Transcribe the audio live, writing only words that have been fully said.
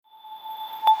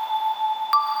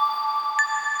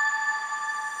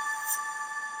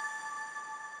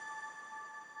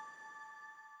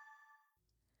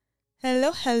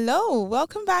Hello, hello.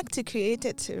 Welcome back to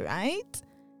Created to Write.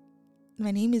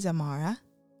 My name is Amara.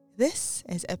 This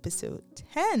is episode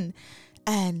 10.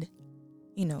 And,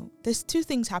 there's two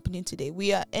things happening today.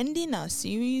 We are ending our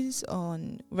series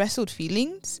on Wrestled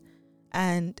Feelings.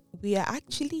 And we are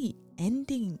actually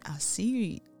ending our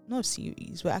series. Not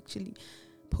series. We're actually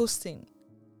publishing.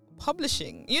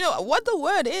 You know what the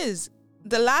word is.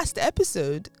 The last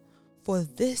episode for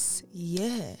this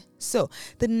year. So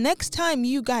the next time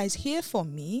you guys hear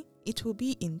from me, it will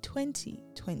be in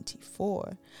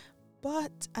 2024.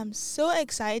 But I'm so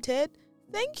excited.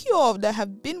 Thank you all that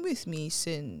have been with me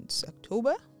since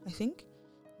October, I think,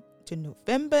 to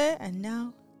November, and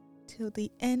now till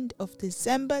the end of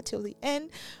December, till the end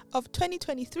of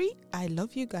 2023. I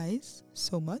love you guys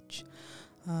so much.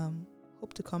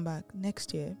 Hope to come back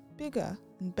next year bigger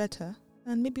and better,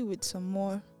 and maybe with some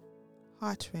more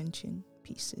heart-wrenching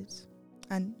pieces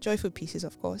and joyful pieces,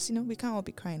 of course. We can't all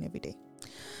be crying every day.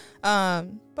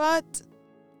 But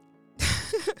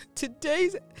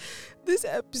this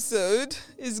episode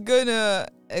is gonna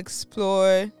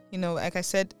explore, like I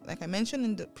mentioned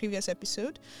in the previous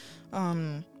episode,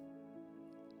 what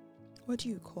do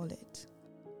you call it?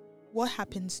 What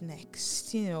happens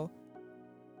next?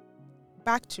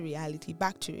 Back to reality,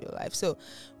 back to real life. So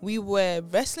we were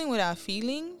wrestling with our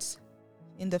feelings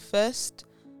in the first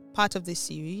part of this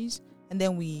series, and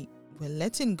then we were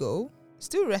letting go,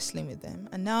 still wrestling with them,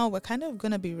 and now we're kind of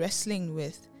going to be wrestling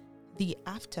with the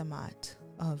aftermath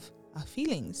of our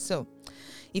feelings. So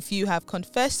if you have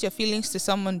confessed your feelings to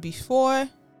someone before,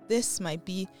 this might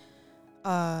be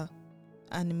an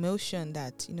emotion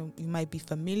that you might be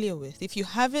familiar with. If you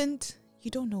haven't,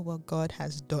 you don't know what God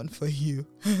has done for you.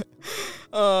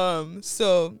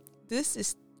 So this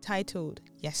is titled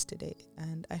Yesterday,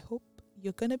 and I hope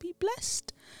you're going to be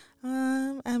blessed.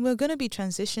 And we're going to be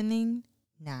transitioning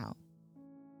now.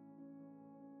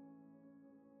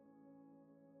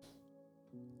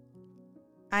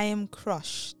 I am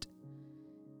crushed,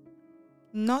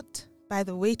 not by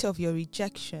the weight of your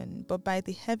rejection, but by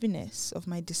the heaviness of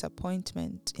my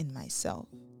disappointment in myself.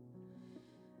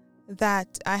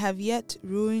 That I have yet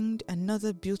ruined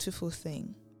another beautiful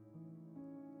thing.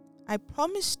 I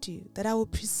promised you that I will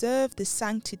preserve the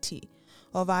sanctity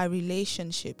of our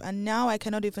relationship, and now I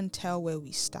cannot even tell where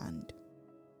we stand.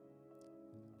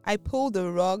 I pull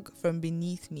the rug from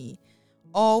beneath me,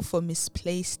 all for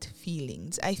misplaced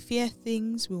feelings. I fear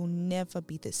things will never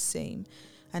be the same,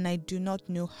 and I do not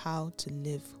know how to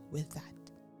live with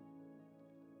that.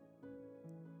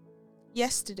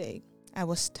 Yesterday, I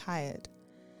was tired.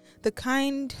 The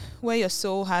kind where your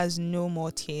soul has no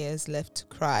more tears left to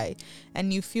cry,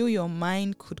 and you feel your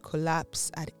mind could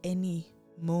collapse at any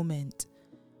moment.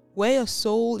 Where your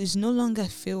soul is no longer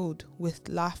filled with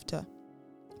laughter,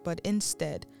 but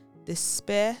instead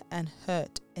despair and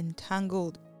hurt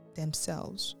entangled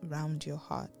themselves round your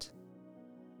heart.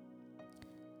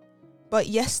 But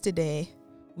yesterday,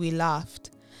 we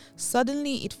laughed.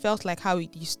 Suddenly, it felt like how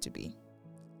it used to be.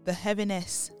 The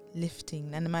heaviness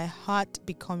lifting and my heart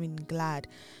becoming glad.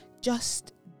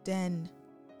 Just then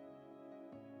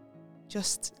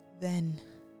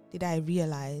did I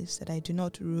realize that I do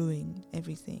not ruin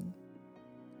everything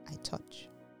I touch.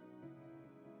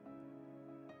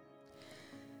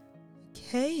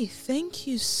 Okay, thank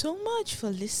you so much for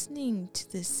listening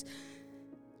to this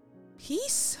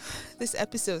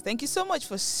episode. Thank you so much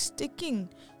for sticking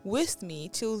with me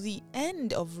till the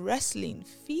end of Wrestled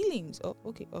Feelings.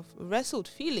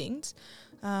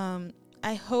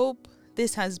 I hope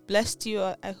this has blessed you.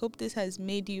 I hope this has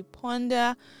made you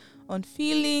ponder on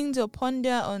feelings, or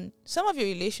ponder on some of your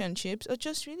relationships, or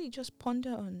just ponder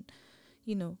on,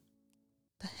 the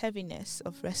heaviness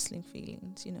of wrestling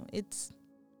feelings.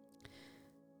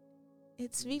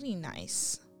 It's really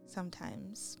nice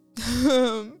sometimes.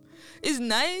 It's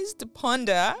nice to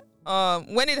ponder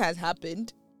when it has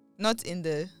happened, not in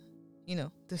the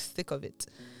thick of it.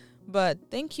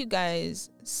 But thank you guys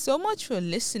so much for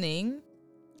listening.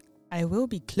 I will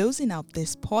be closing out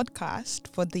this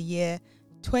podcast for the year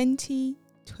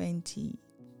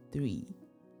 2023.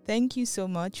 Thank you so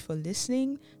much for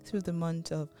listening through the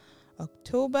month of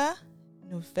October,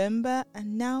 November,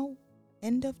 and now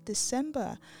end of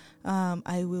December.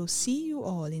 I will see you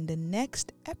all in the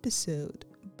next episode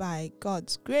by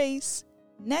God's grace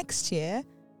next year.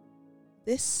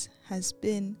 This has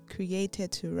been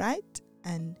Created to Write,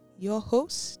 and your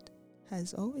host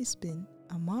has always been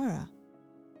Amara.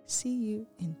 See you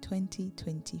in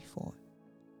 2024.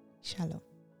 Shalom.